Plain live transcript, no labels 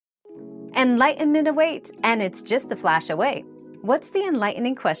Enlightenment awaits, and it's just a flash away. What's the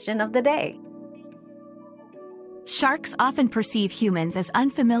enlightening question of the day? Sharks often perceive humans as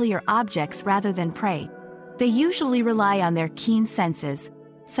unfamiliar objects rather than prey. They usually rely on their keen senses,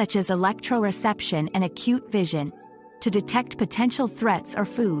 such as electroreception and acute vision, to detect potential threats or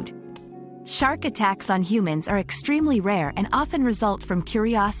food. Shark attacks on humans are extremely rare and often result from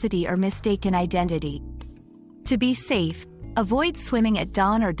curiosity or mistaken identity. To be safe, avoid swimming at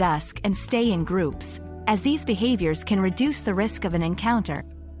dawn or dusk and stay in groups, as these behaviors can reduce the risk of an encounter.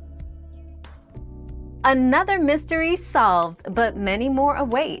 Another mystery solved, but many more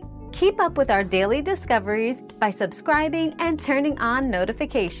await. Keep up with our daily discoveries by subscribing and turning on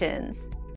notifications.